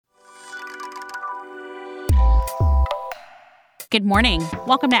Good morning.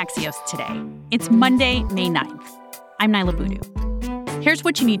 Welcome to Axios Today. It's Monday, May 9th. I'm Nyla Boodoo. Here's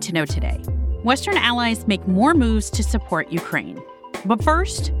what you need to know today. Western allies make more moves to support Ukraine. But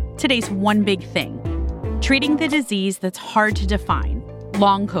first, today's one big thing: treating the disease that's hard to define,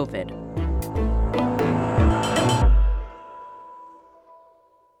 long COVID.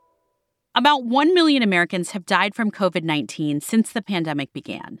 About 1 million Americans have died from COVID-19 since the pandemic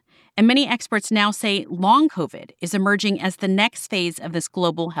began. And many experts now say long COVID is emerging as the next phase of this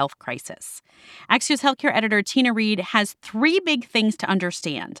global health crisis. Axios healthcare editor Tina Reed has three big things to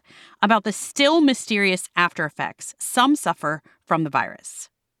understand about the still mysterious after effects some suffer from the virus.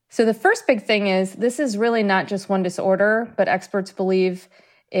 So the first big thing is this is really not just one disorder, but experts believe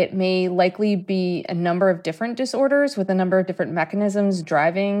it may likely be a number of different disorders with a number of different mechanisms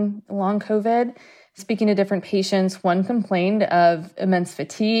driving long COVID. Speaking to different patients, one complained of immense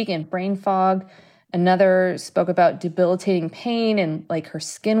fatigue and brain fog. Another spoke about debilitating pain and like her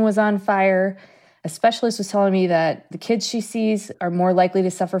skin was on fire. A specialist was telling me that the kids she sees are more likely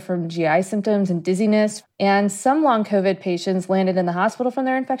to suffer from GI symptoms and dizziness. And some long COVID patients landed in the hospital from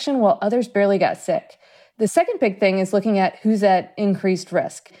their infection, while others barely got sick. The second big thing is looking at who's at increased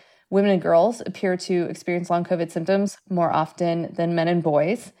risk. Women and girls appear to experience long COVID symptoms more often than men and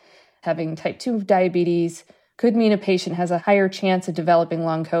boys. Having type 2 diabetes could mean a patient has a higher chance of developing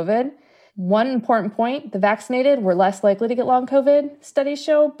long COVID. One important point, the vaccinated were less likely to get long COVID, studies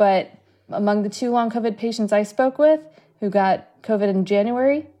show, but among the two long COVID patients I spoke with who got COVID in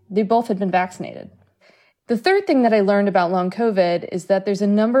January, they both had been vaccinated. The third thing that I learned about long COVID is that there's a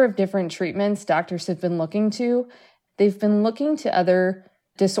number of different treatments doctors have been looking to. They've been looking to other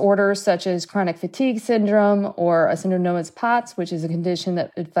disorders such as chronic fatigue syndrome or a syndrome known as POTS, which is a condition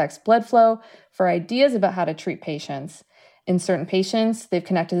that affects blood flow, for ideas about how to treat patients. In certain patients, they've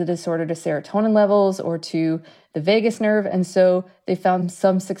connected the disorder to serotonin levels or to the vagus nerve, and so they found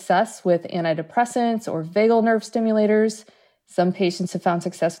some success with antidepressants or vagal nerve stimulators. Some patients have found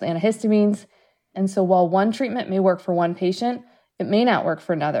success with antihistamines. And so while one treatment may work for one patient, it may not work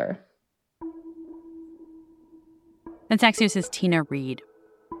for another. That's Axios' Tina Reed.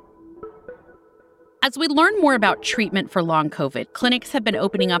 As we learn more about treatment for long COVID, clinics have been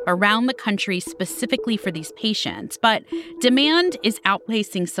opening up around the country specifically for these patients, but demand is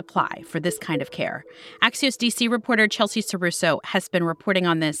outpacing supply for this kind of care. Axios DC reporter Chelsea Soruso has been reporting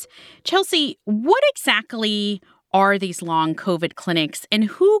on this. Chelsea, what exactly are these long COVID clinics and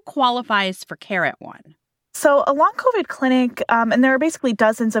who qualifies for care at one? So a long COVID clinic, and there are basically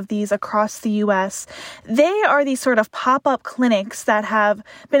dozens of these across the U.S., they are these sort of pop-up clinics that have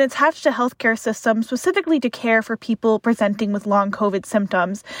been attached to healthcare systems specifically to care for people presenting with long COVID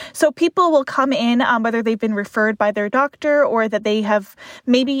symptoms. So people will come in, whether they've been referred by their doctor or that they have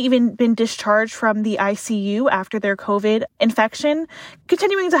maybe even been discharged from the ICU after their COVID infection,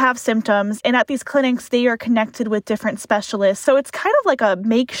 continuing to have symptoms. And at these clinics, they are connected with different specialists. So it's kind of like a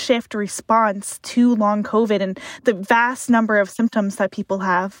makeshift response to long COVID and the vast number of symptoms that people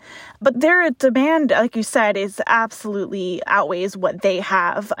have. But their demand, like you said, is absolutely outweighs what they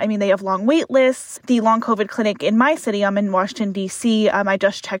have. I mean, they have long wait lists. The long COVID clinic in my city, I'm in Washington, D.C., I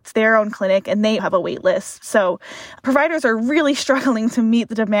just checked their own clinic and they have a wait list. So providers are really struggling to meet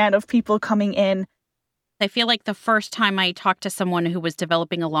the demand of people coming in. I feel like the first time I talked to someone who was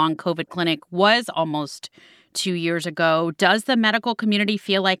developing a long COVID clinic was almost 2 years ago. Does the medical community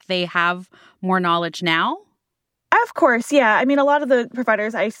feel like they have more knowledge now? Of course, yeah. I mean, a lot of the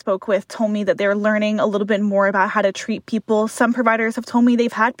providers I spoke with told me that they're learning a little bit more about how to treat people. Some providers have told me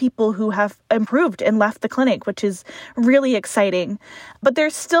they've had people who have improved and left the clinic, which is really exciting. But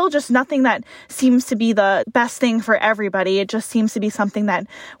there's still just nothing that seems to be the best thing for everybody. It just seems to be something that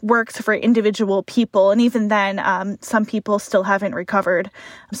works for individual people. And even then, some people still haven't recovered.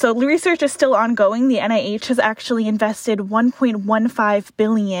 So the research is still ongoing. The NIH has actually invested $1.15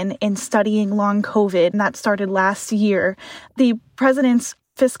 billion in studying long COVID, and that started last year. The president's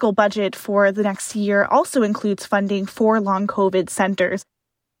fiscal budget for the next year also includes funding for long COVID centers.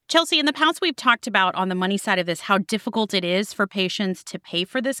 Chelsea, in the past, we've talked about on the money side of this how difficult it is for patients to pay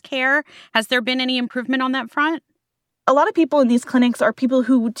for this care. Has there been any improvement on that front? A lot of people in these clinics are people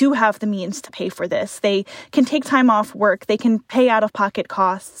who do have the means to pay for this. They can take time off work. They can pay out-of-pocket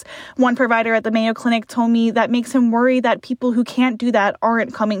costs. One provider at the Mayo Clinic told me that makes him worry that people who can't do that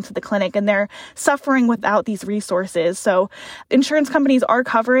aren't coming to the clinic and they're suffering without these resources. So insurance companies are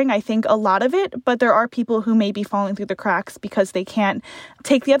covering, I think, a lot of it, but there are people who may be falling through the cracks because they can't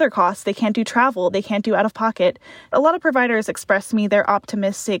take the other costs. They can't do travel. They can't do out-of-pocket. A lot of providers express to me they're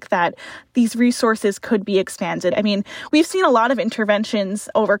optimistic that these resources could be expanded. I mean, We've seen a lot of interventions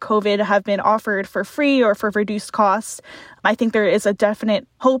over COVID have been offered for free or for reduced costs. I think there is a definite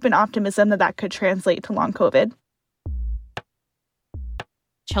hope and optimism that that could translate to long COVID.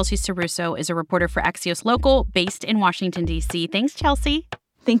 Chelsea Saruso is a reporter for Axios Local based in Washington, D.C. Thanks, Chelsea.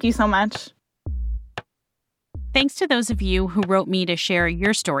 Thank you so much. Thanks to those of you who wrote me to share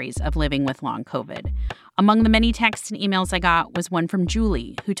your stories of living with long COVID. Among the many texts and emails I got was one from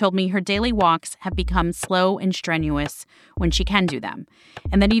Julie, who told me her daily walks have become slow and strenuous when she can do them,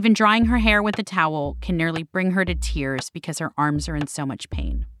 and that even drying her hair with a towel can nearly bring her to tears because her arms are in so much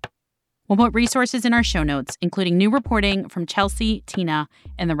pain. We'll put resources in our show notes, including new reporting from Chelsea, Tina,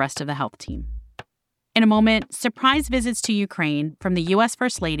 and the rest of the health team. In a moment, surprise visits to Ukraine from the U.S.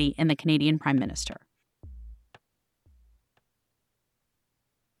 First Lady and the Canadian Prime Minister.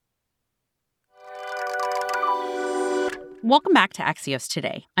 Welcome back to Axios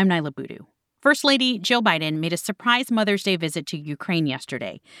Today. I'm Naila Boodoo. First Lady Jill Biden made a surprise Mother's Day visit to Ukraine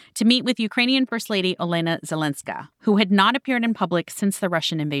yesterday to meet with Ukrainian First Lady Olena Zelenska, who had not appeared in public since the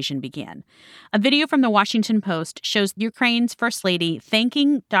Russian invasion began. A video from the Washington Post shows Ukraine's First Lady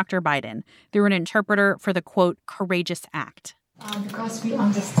thanking Dr. Biden through an interpreter for the, quote, courageous act. Because we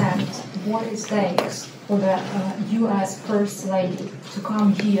understand what it takes for the U.S. First Lady to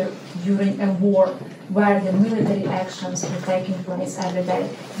come here during a war where the military actions are taking place every day,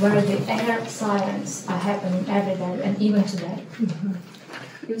 where the air sirens are happening every day and even today.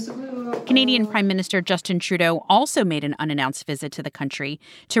 Canadian Prime Minister Justin Trudeau also made an unannounced visit to the country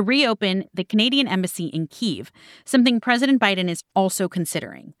to reopen the Canadian embassy in Kyiv, something President Biden is also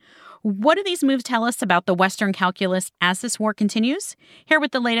considering. What do these moves tell us about the Western calculus as this war continues? Here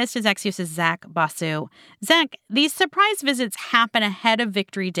with the latest is Axios' Zach Basu. Zach, these surprise visits happen ahead of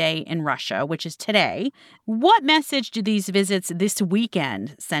Victory Day in Russia, which is today. What message do these visits this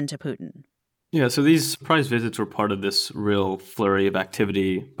weekend send to Putin? Yeah, so these surprise visits were part of this real flurry of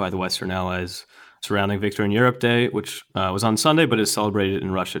activity by the Western allies surrounding Victory in Europe Day, which was on Sunday but is celebrated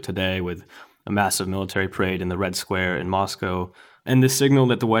in Russia today with a massive military parade in the Red Square in Moscow. And the signal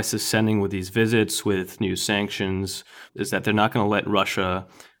that the West is sending with these visits, with new sanctions, is that they're not going to let Russia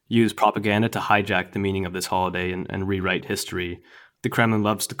use propaganda to hijack the meaning of this holiday and rewrite history. The Kremlin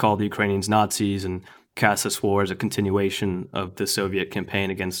loves to call the Ukrainians Nazis and cast this war as a continuation of the Soviet campaign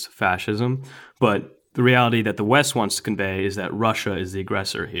against fascism. But the reality that the West wants to convey is that Russia is the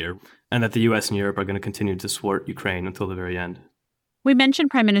aggressor here, and that the U.S. and Europe are going to continue to support Ukraine until the very end. We mentioned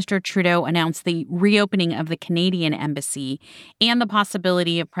Prime Minister Trudeau announced the reopening of the Canadian embassy and the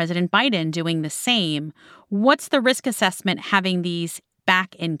possibility of President Biden doing the same. What's the risk assessment having these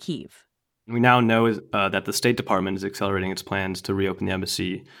back in Kyiv? We now know that the State Department is accelerating its plans to reopen the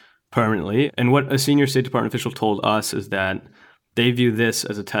embassy permanently. And what a senior State Department official told us is that they view this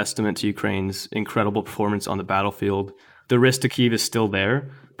as a testament to Ukraine's incredible performance on the battlefield. The risk to Kyiv is still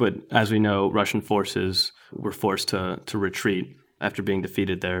there, but as we know, Russian forces were forced to retreat after being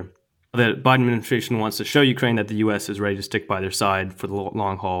defeated there. The Biden administration wants to show Ukraine that the U.S. is ready to stick by their side for the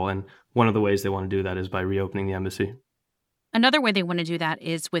long haul, and one of the ways they want to do that is by reopening the embassy. Another way they want to do that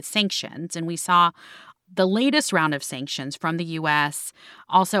is with sanctions, and we saw the latest round of sanctions from the U.S.,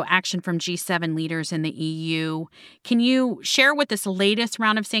 also action from G7 leaders in the EU. Can you share what this latest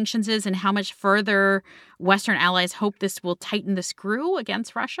round of sanctions is and how much further Western allies hope this will tighten the screw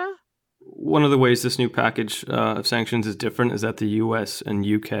against Russia? One of the ways this new package of sanctions is different is that the U.S. and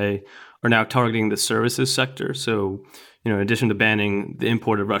U.K. are now targeting the services sector. So, in addition to banning the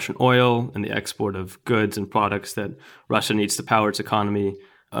import of Russian oil and the export of goods and products that Russia needs to power its economy,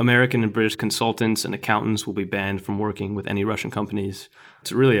 American and British consultants and accountants will be banned from working with any Russian companies.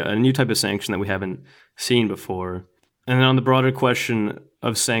 It's really a new type of sanction that we haven't seen before. And then on the broader question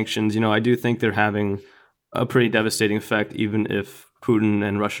of sanctions, I do think they're having a pretty devastating effect, even if Putin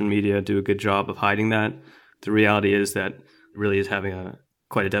and Russian media do a good job of hiding that. The reality is that it really is having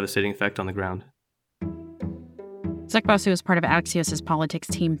quite a devastating effect on the ground. Zach Basu is part of Axios' politics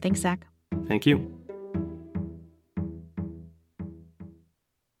team. Thanks, Zach. Thank you.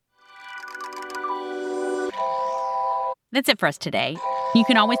 That's it for us today. You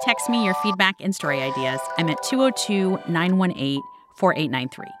can always text me your feedback and story ideas. I'm at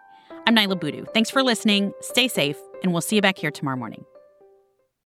 202-918-4893. I'm Naila Boodoo. Thanks for listening. Stay safe, and we'll see you back here tomorrow morning.